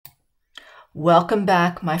Welcome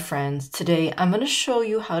back, my friends. Today I'm going to show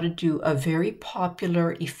you how to do a very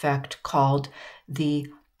popular effect called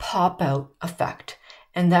the pop-out effect.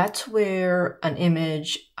 And that's where an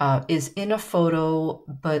image is in a photo,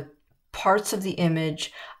 but parts of the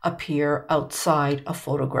image appear outside a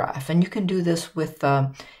photograph. And you can do this with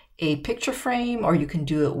a picture frame, or you can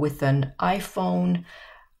do it with an iPhone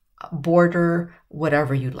border,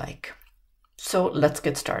 whatever you like. So let's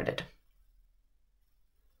get started.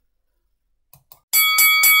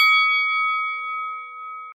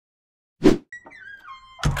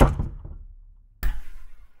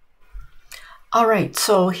 All right,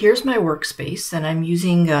 so here's my workspace, and I'm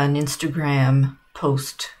using an Instagram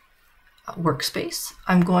post workspace.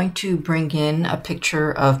 I'm going to bring in a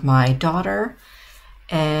picture of my daughter,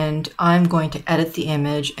 and I'm going to edit the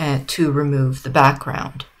image and to remove the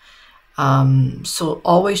background. So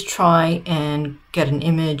always try and get an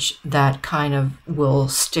image that kind of will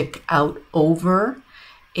stick out over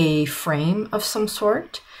a frame of some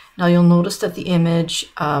sort. Now you'll notice that the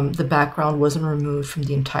image, the background wasn't removed from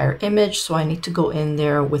the entire image, so I need to go in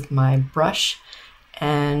there with my brush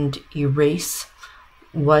and erase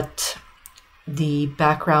what the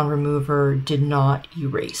background remover did not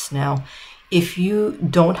erase. Now, if you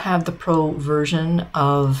don't have the pro version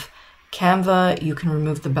of Canva, you can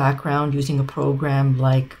remove the background using a program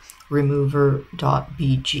like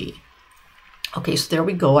remover.bg. Okay, so there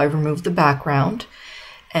we go. I removed the background.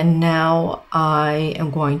 And now I am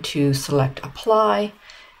going to select apply,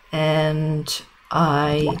 and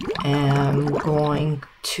I am going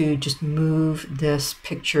to just move this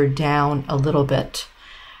picture down a little bit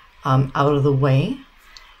out of the way.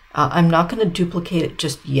 I'm not going to duplicate it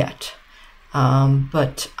just yet,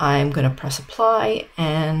 but I'm going to press apply,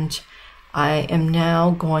 and I am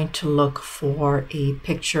now going to look for a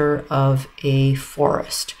picture of a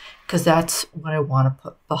forest, because that's what I want to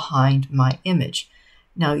put behind my image.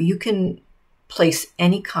 Now you can place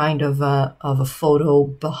any kind of a photo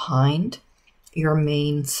behind your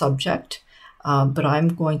main subject, but I'm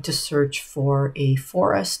going to search for a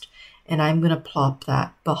forest, and I'm going to plop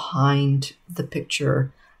that behind the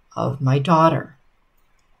picture of my daughter.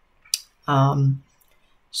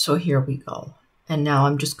 So here we go. And now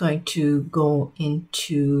I'm just going to go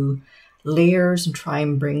into layers and try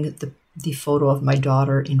and bring the photo of my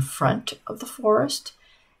daughter in front of the forest.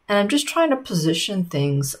 And I'm just trying to position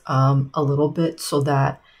things a little bit so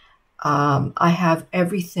that I have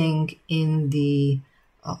everything in the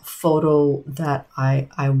photo that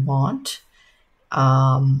I want.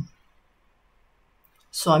 So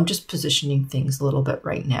I'm just positioning things a little bit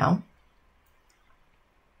right now.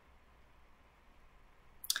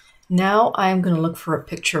 Now I'm going to look for a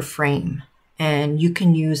picture frame. And you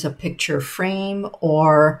can use a picture frame,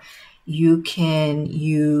 or you can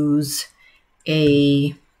use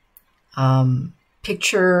a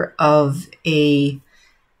picture of a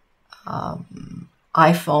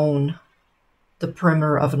iPhone, the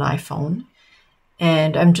perimeter of an iPhone,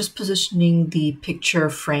 and I'm just positioning the picture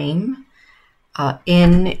frame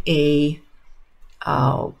in a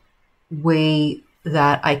way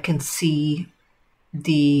that I can see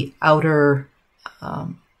the outer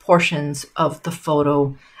portions of the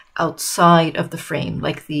photo outside of the frame,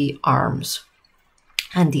 like the arms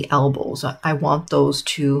and the elbows. I want those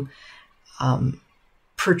to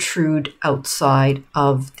protrude outside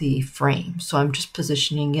of the frame. So I'm just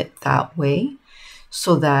positioning it that way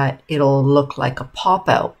so that it'll look like a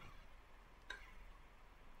pop-out.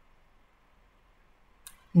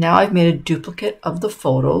 Now I've made a duplicate of the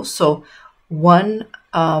photo. So one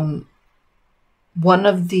of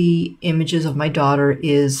the images of my daughter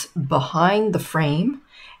is behind the frame,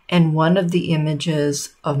 and one of the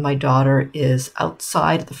images of my daughter is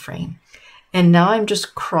outside the frame. And now I'm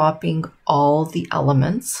just cropping all the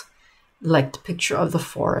elements, like the picture of the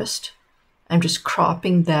forest. I'm just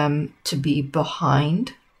cropping them to be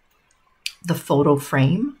behind the photo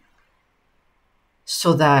frame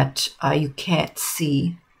so that you can't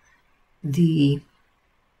see the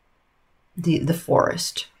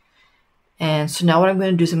forest. And so now what I'm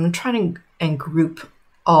going to do is I'm going to try and group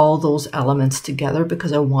all those elements together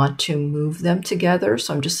because I want to move them together.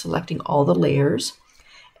 So I'm just selecting all the layers.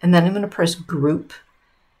 And then I'm going to press group,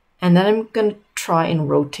 and then I'm going to try and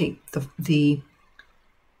rotate the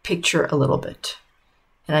picture a little bit.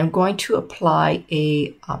 And I'm going to apply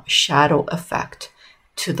a shadow effect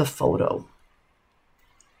to the photo.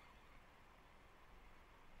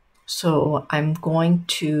 So I'm going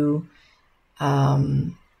to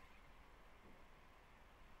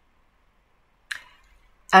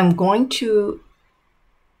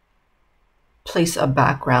place a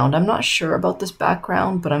background. I'm not sure about this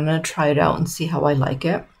background, but I'm going to try it out and see how I like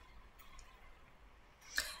it.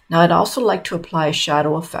 Now I'd also like to apply a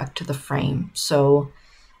shadow effect to the frame. So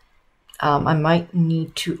I might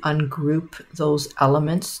need to ungroup those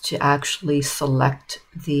elements to actually select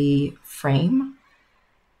the frame.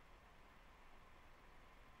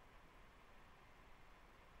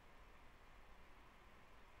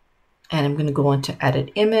 And I'm going to go into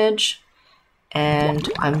Edit Image,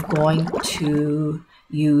 and I'm going to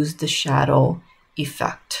use the shadow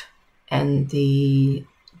effect and the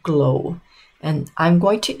glow. And I'm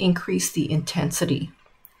going to increase the intensity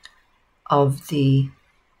of the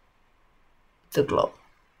glow.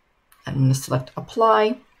 I'm going to select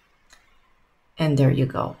Apply, and there you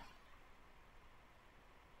go.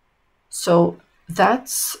 So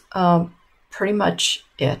that's pretty much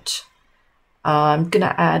it. I'm going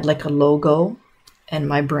to add like a logo and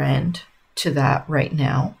my brand to that right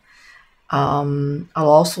now. I'll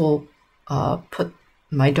also put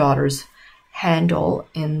my daughter's handle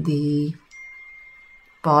in the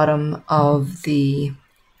bottom of the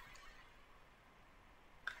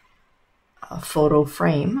photo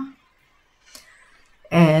frame.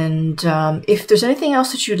 And if there's anything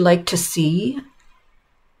else that you'd like to see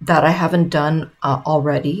that I haven't done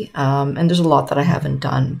already, and there's a lot that I haven't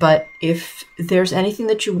done, but if there's anything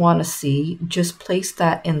that you want to see, just place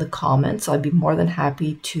that in the comments. I'd be more than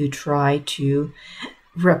happy to try to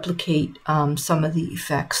replicate some of the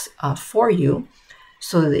effects for you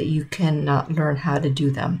so that you can learn how to do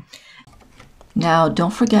them. Now,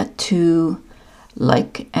 don't forget to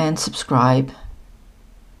like and subscribe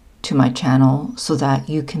to my channel so that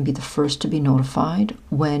you can be the first to be notified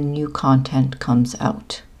when new content comes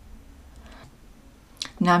out.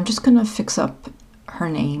 Now I'm just going to fix up her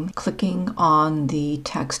name, clicking on the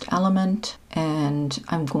text element, and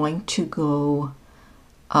I'm going to go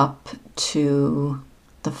up to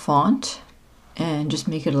the font and just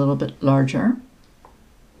make it a little bit larger.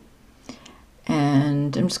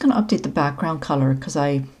 And I'm just going to update the background color because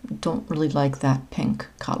I don't really like that pink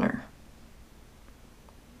color.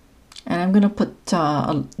 And I'm going to put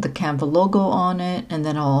the Canva logo on it, and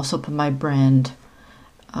then I'll also put my brand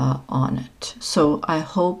on it. So I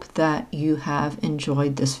hope that you have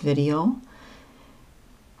enjoyed this video,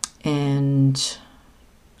 and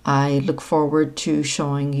I look forward to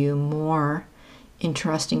showing you more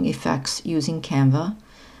interesting effects using Canva.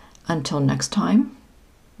 Until next time,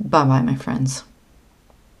 bye bye my friends.